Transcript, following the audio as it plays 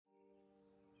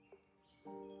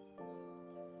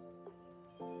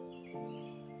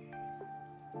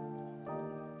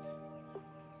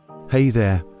Hey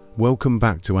there, welcome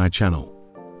back to our channel.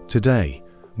 Today,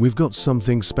 we've got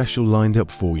something special lined up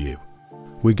for you.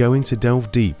 We're going to delve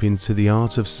deep into the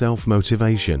art of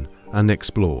self-motivation and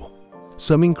explore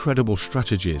some incredible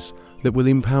strategies that will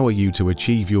empower you to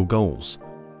achieve your goals.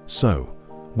 So,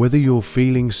 whether you're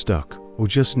feeling stuck or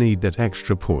just need that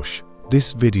extra push,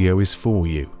 this video is for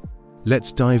you.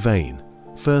 Let's dive in.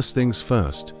 First things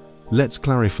first, let's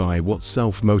clarify what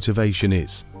self-motivation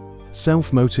is.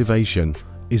 Self-motivation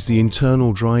is the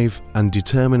internal drive and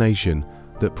determination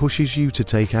that pushes you to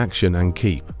take action and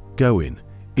keep going,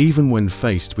 even when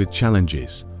faced with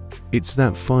challenges. It's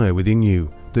that fire within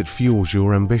you that fuels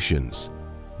your ambitions.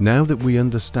 Now that we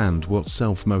understand what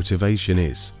self-motivation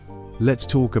is, let's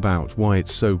talk about why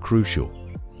it's so crucial.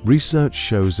 Research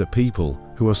shows that people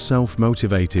who are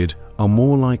self-motivated are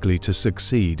more likely to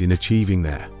succeed in achieving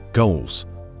their goals.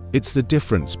 It's the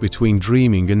difference between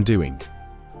dreaming and doing.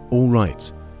 All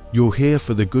right, you're here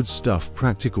for the good stuff,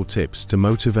 practical tips to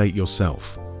motivate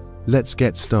yourself. Let's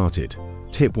get started.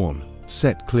 Tip 1.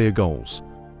 Set clear goals.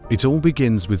 It all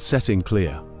begins with setting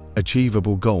clear,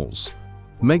 achievable goals.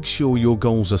 Make sure your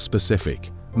goals are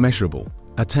specific, measurable,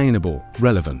 attainable,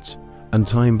 relevant, and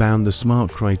time-bound, the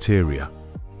SMART criteria.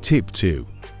 Tip 2.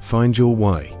 Find your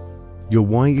why. Your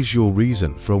why is your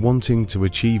reason for wanting to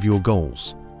achieve your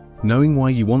goals. Knowing why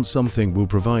you want something will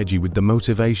provide you with the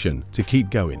motivation to keep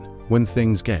going when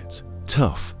things get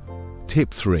tough.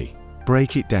 Tip 3.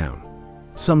 Break it down.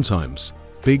 Sometimes,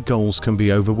 big goals can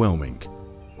be overwhelming.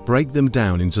 Break them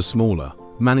down into smaller,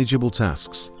 manageable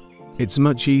tasks. It's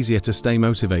much easier to stay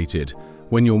motivated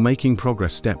when you're making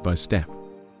progress step by step.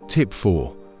 Tip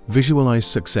 4. Visualize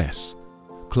success.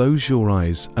 Close your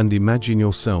eyes and imagine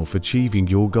yourself achieving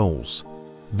your goals.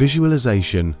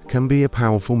 Visualization can be a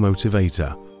powerful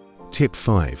motivator. Tip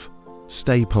 5.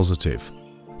 Stay positive.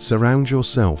 Surround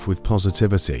yourself with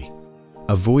positivity.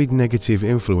 Avoid negative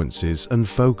influences and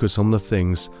focus on the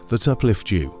things that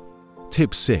uplift you.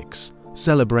 Tip 6.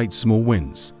 Celebrate small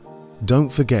wins.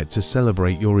 Don't forget to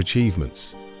celebrate your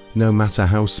achievements, no matter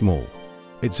how small.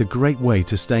 It's a great way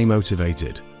to stay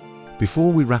motivated.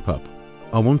 Before we wrap up,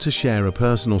 I want to share a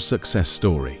personal success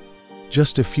story.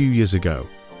 Just a few years ago,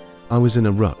 I was in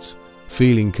a rut,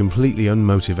 feeling completely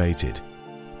unmotivated.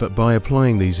 But by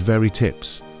applying these very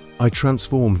tips, I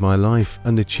transformed my life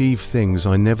and achieved things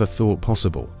I never thought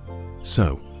possible.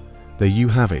 So, there you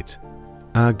have it,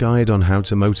 our guide on how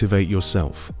to motivate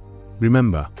yourself.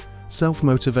 Remember,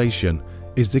 self-motivation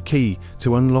is the key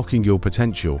to unlocking your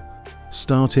potential.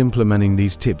 Start implementing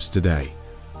these tips today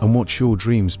and watch your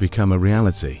dreams become a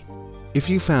reality. If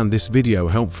you found this video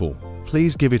helpful,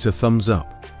 please give it a thumbs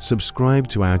up, subscribe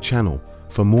to our channel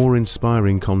for more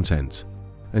inspiring content,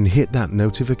 and hit that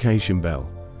notification bell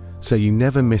so you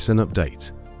never miss an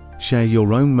update. Share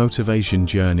your own motivation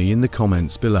journey in the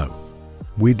comments below.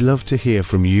 We'd love to hear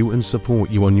from you and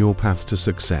support you on your path to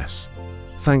success.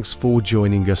 Thanks for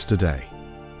joining us today.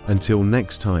 Until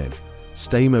next time,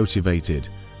 stay motivated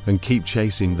and keep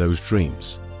chasing those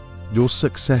dreams. Your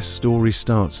success story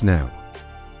starts now.